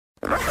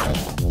Welcome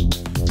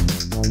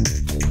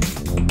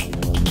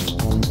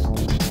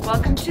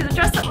to the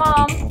Dress Up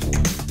Mom.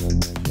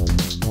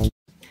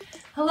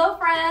 Hello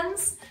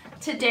friends.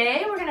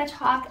 Today we're going to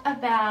talk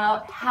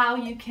about how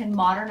you can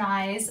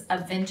modernize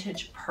a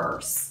vintage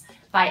purse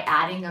by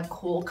adding a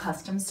cool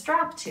custom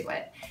strap to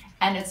it.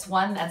 And it's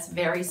one that's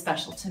very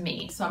special to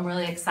me. So I'm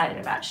really excited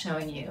about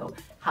showing you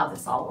how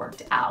this all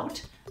worked out.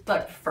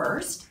 But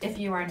first, if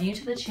you are new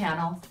to the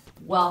channel,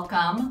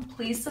 welcome.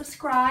 Please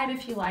subscribe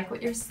if you like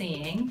what you're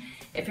seeing.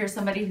 If you're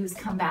somebody who's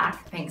come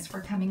back, thanks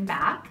for coming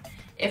back.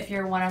 If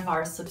you're one of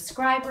our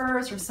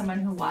subscribers or someone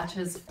who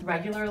watches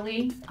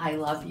regularly, I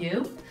love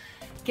you.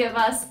 Give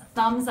us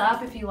thumbs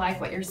up if you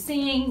like what you're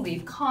seeing,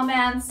 leave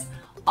comments.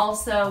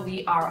 Also,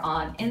 we are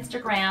on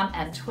Instagram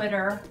and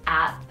Twitter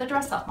at The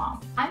Dress Up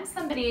Mom. I'm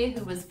somebody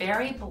who was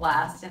very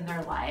blessed in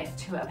their life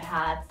to have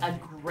had a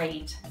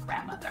great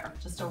grandmother,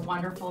 just a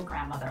wonderful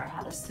grandmother. I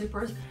had a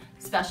super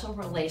special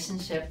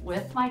relationship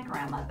with my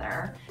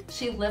grandmother.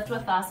 She lived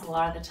with us a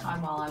lot of the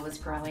time while I was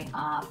growing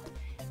up.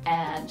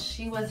 And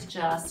she's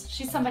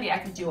somebody I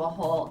could do a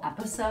whole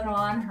episode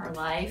on, her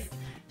life.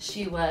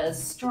 She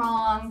was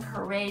strong,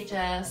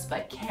 courageous,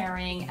 but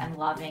caring and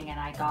loving, and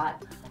I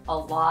got a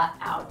lot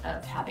out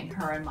of having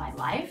her in my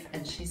life.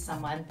 And she's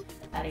someone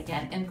that,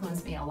 again,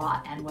 influenced me a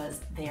lot and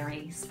was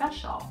very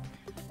special.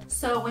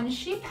 So when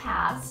she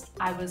passed,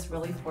 I was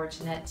really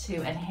fortunate to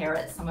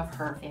inherit some of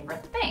her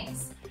favorite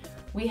things.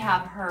 We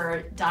have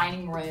her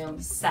dining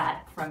room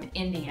set from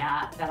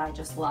India that I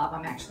just love.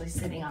 I'm actually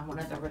sitting on one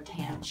of the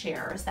rattan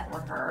chairs that were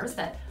hers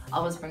that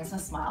always brings a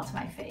smile to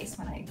my face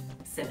when I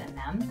sit in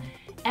them.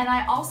 And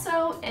I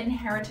also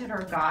inherited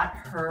or got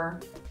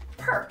her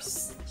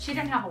purse. She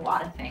didn't have a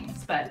lot of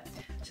things, but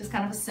she's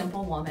kind of a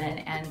simple woman,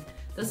 and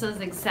this is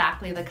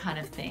exactly the kind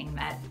of thing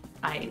that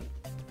I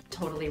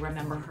totally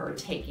remember her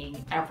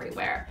taking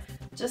everywhere.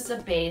 Just a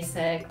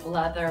basic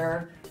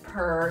leather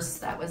purse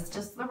that was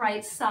just the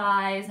right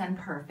size and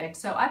perfect.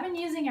 So I've been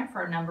using it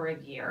for a number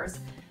of years.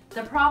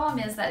 The problem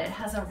is that it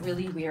has a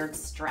really weird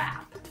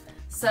strap.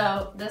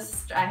 So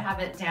I have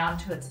it down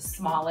to its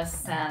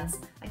smallest sense.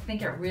 I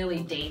think it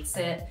really dates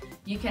it.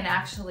 You can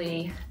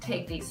actually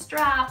take these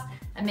straps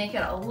and make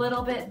it a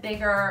little bit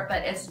bigger,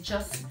 but it's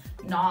just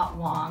not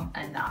long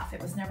enough.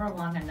 It was never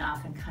long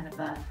enough, and kind of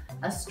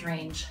a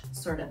strange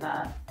sort of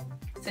a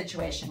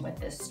situation with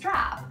this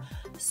strap.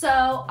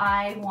 So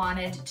I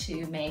wanted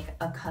to make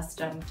a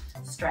custom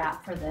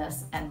strap for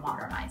this and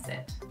modernize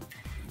it.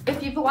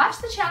 If you've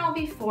watched the channel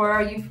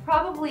before, you've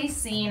probably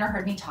seen or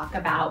heard me talk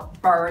about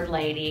Bird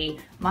Lady,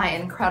 my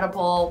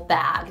incredible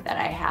bag that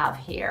I have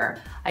here.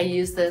 I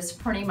use this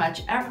pretty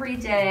much every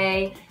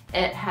day.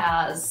 It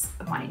has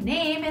my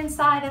name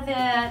inside of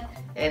it.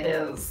 It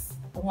is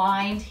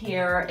lined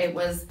here. It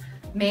was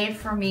made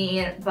for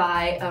me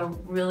by a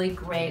really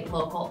great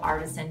local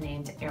artisan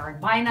named Erin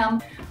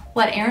Bynum.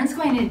 What Erin's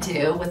going to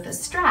do with the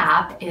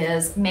strap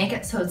is make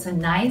it so it's a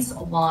nice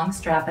long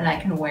strap, and I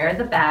can wear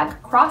the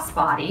bag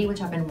crossbody,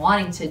 which I've been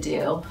wanting to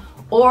do,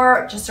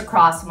 or just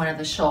across one of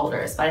the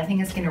shoulders. But I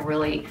think it's going to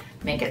really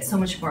make it so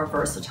much more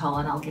versatile,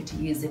 and I'll get to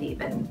use it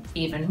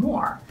even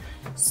more.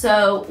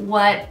 So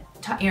what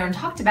Erin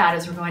talked about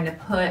is we're going to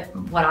put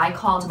what I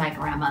called my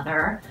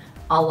grandmother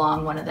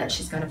along one of that.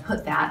 She's going to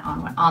put that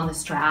on the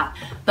strap,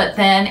 but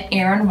then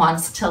Erin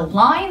wants to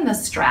line the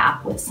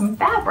strap with some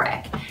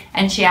fabric,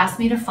 and she asked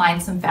me to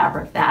find some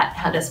fabric that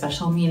had a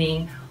special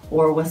meaning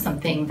or was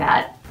something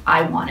that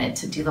I wanted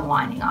to do the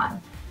lining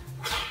on.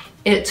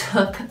 It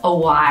took a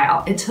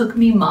while. It took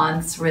me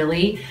months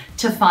really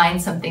to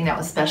find something that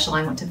was special.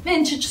 I went to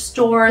vintage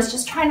stores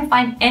just trying to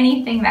find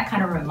anything that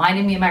kind of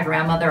reminded me of my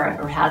grandmother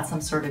or had some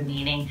sort of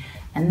meaning,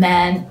 and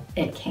then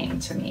it came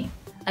to me.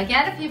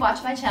 Again, if you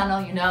watch my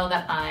channel, you know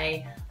that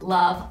I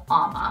love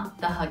Amma,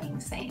 the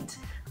hugging saint.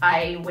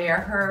 I wear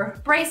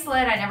her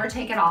bracelet, I never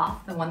take it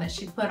off, the one that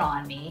she put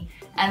on me.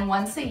 And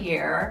once a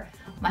year,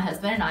 my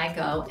husband and I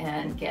go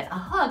and get a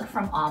hug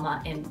from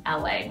Amma in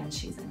LA when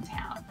she's in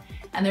town.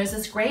 And there's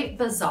this great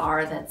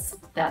bazaar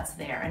that's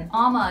there. And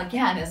Amma,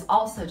 again, is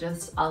also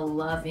just a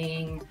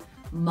loving,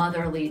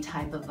 motherly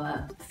type of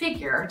a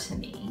figure to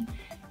me.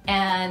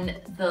 And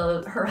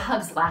her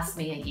hugs last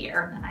me a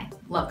year, and I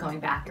love going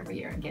back every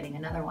year and getting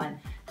another one.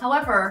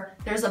 However,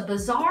 there's a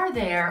bazaar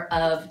there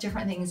of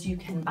different things you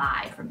can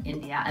buy from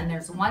India, and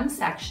there's one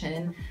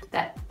section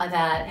that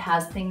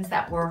has things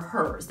that were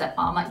hers, that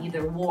Amma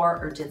either wore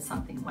or did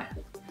something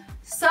with.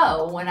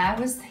 So when I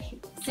was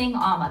seeing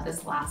Amma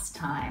this last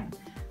time,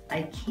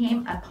 I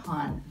came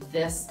upon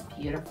this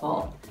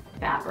beautiful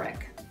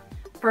fabric.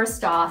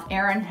 First off,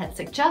 Erin had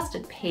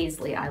suggested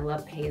paisley. I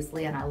love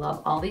paisley and I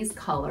love all these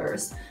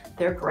colors.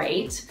 They're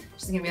great.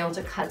 She's gonna be able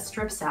to cut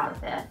strips out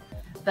of it.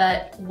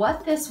 But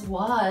what this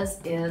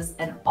was is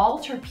an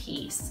altar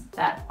piece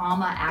that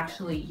Amma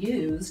actually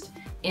used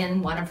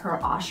in one of her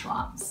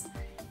ashrams.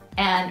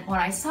 And when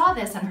I saw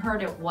this and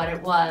heard what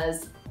it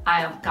was,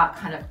 I got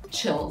kind of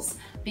chills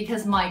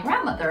because my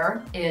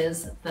grandmother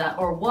was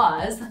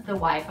the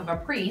wife of a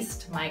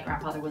priest. My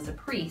grandfather was a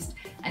priest,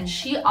 and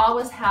she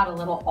always had a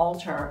little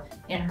altar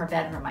in her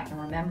bedroom. I can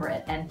remember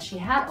it, and she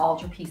had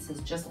altar pieces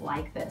just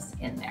like this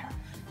in there.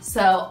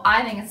 So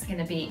I think it's going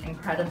to be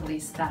incredibly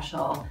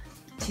special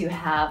to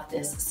have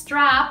this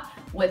strap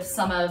with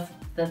some of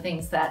the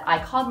things that I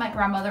called my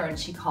grandmother and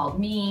she called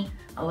me,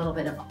 a little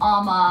bit of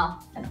Amma,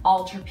 an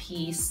altar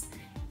piece,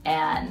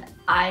 and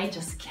I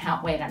just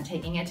can't wait. I'm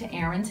taking it to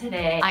Erin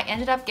today. I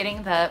ended up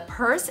getting the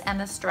purse and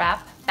the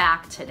strap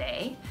back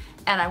today,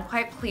 and I'm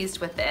quite pleased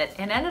with it.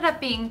 It ended up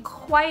being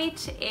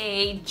quite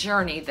a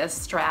journey this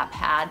strap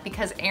had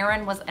because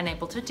Erin was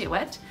unable to do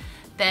it.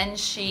 Then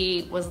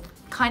she was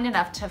kind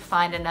enough to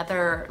find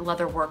another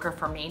leather worker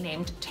for me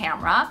named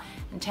Tamera.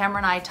 And Tamera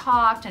and I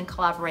talked and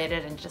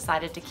collaborated and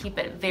decided to keep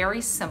it very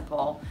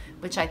simple,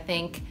 which I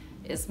think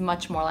is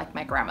much more like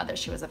my grandmother.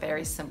 She was a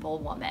very simple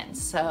woman.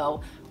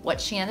 So what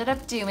she ended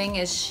up doing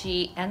is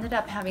she ended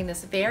up having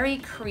this very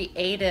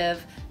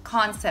creative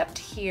concept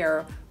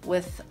here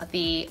with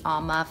the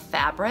Amma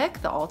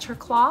fabric, the altar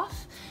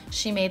cloth.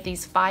 She made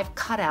these 5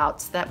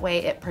 cutouts, that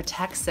way it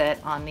protects it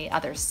on the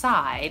other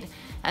side.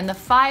 And the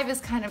 5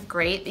 is kind of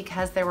great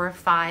because there were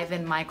 5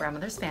 in my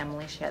grandmother's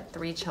family. She had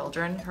 3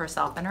 children,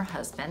 herself and her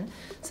husband,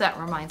 so that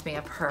reminds me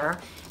of her.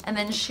 And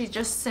then she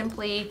just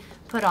simply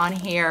put on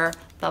here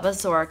the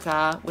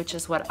bazorka, which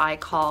is what I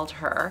called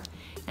her,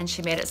 and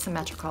she made it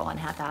symmetrical and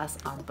had that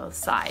on both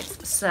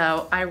sides.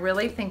 So I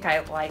really think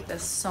I like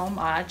this so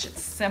much.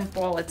 It's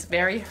simple, it's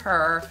very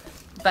her,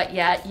 but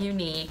yet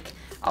unique.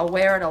 I'll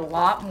wear it a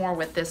lot more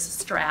with this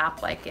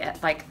strap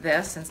like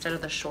this instead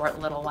of the short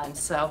little one.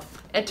 So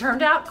it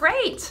turned out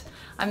great.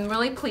 I'm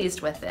really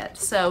pleased with it.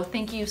 So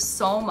thank you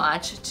so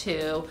much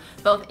to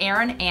both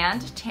Erin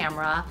and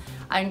Tamera.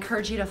 I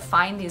encourage you to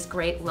find these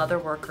great leather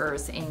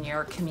workers in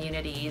your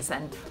communities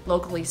and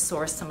locally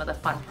source some of the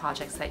fun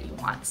projects that you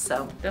want.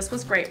 So this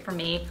was great for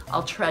me.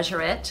 I'll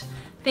treasure it.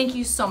 Thank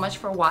you so much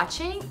for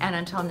watching, and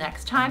until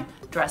next time,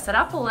 dress it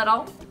up a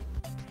little.